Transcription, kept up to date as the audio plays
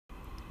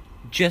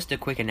Just a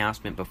quick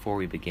announcement before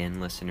we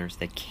begin, listeners.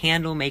 The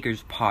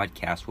Candlemakers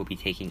podcast will be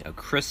taking a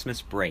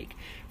Christmas break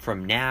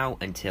from now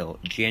until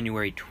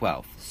January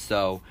 12th.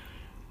 So,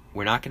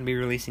 we're not going to be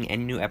releasing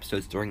any new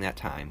episodes during that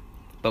time.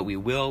 But we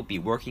will be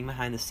working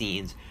behind the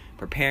scenes,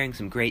 preparing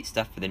some great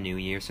stuff for the new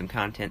year, some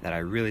content that I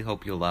really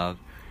hope you'll love.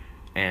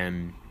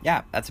 And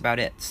yeah, that's about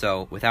it.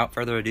 So, without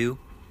further ado,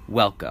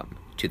 welcome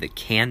to the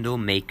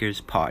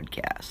Candlemakers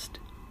podcast.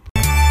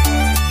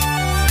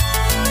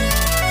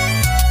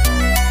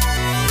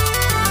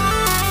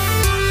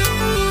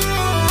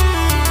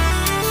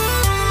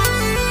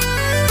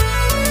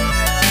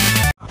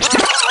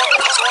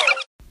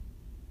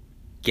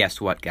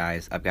 Guess what,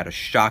 guys? I've got a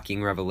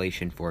shocking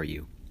revelation for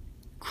you.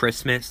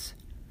 Christmas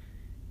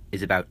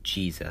is about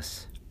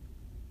Jesus.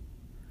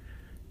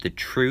 The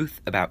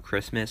truth about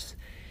Christmas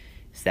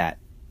is that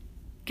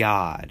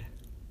God,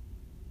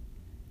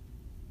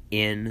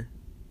 in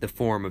the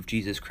form of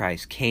Jesus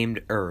Christ, came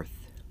to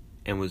earth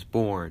and was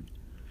born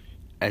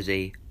as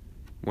a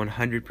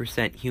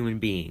 100% human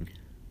being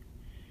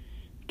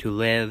to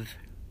live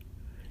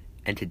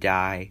and to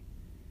die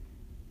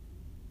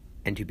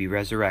and to be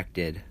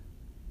resurrected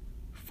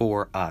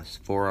for us,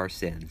 for our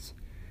sins,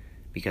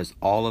 because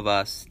all of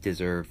us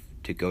deserve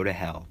to go to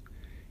hell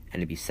and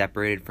to be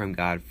separated from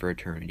God for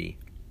eternity.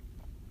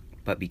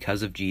 But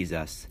because of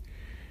Jesus,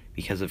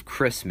 because of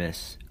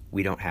Christmas,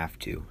 we don't have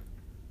to.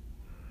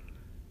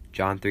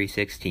 John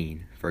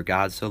 3:16, for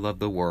God so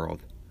loved the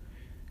world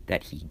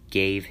that he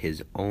gave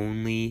his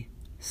only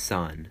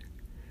Son,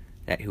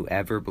 that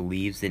whoever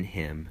believes in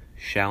him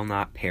shall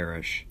not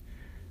perish,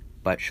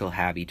 but shall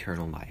have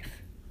eternal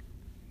life.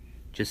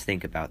 Just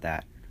think about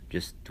that.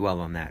 Just dwell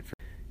on that for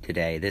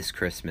today, this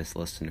Christmas,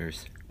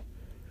 listeners.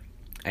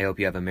 I hope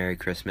you have a Merry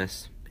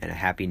Christmas and a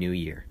Happy New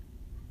Year.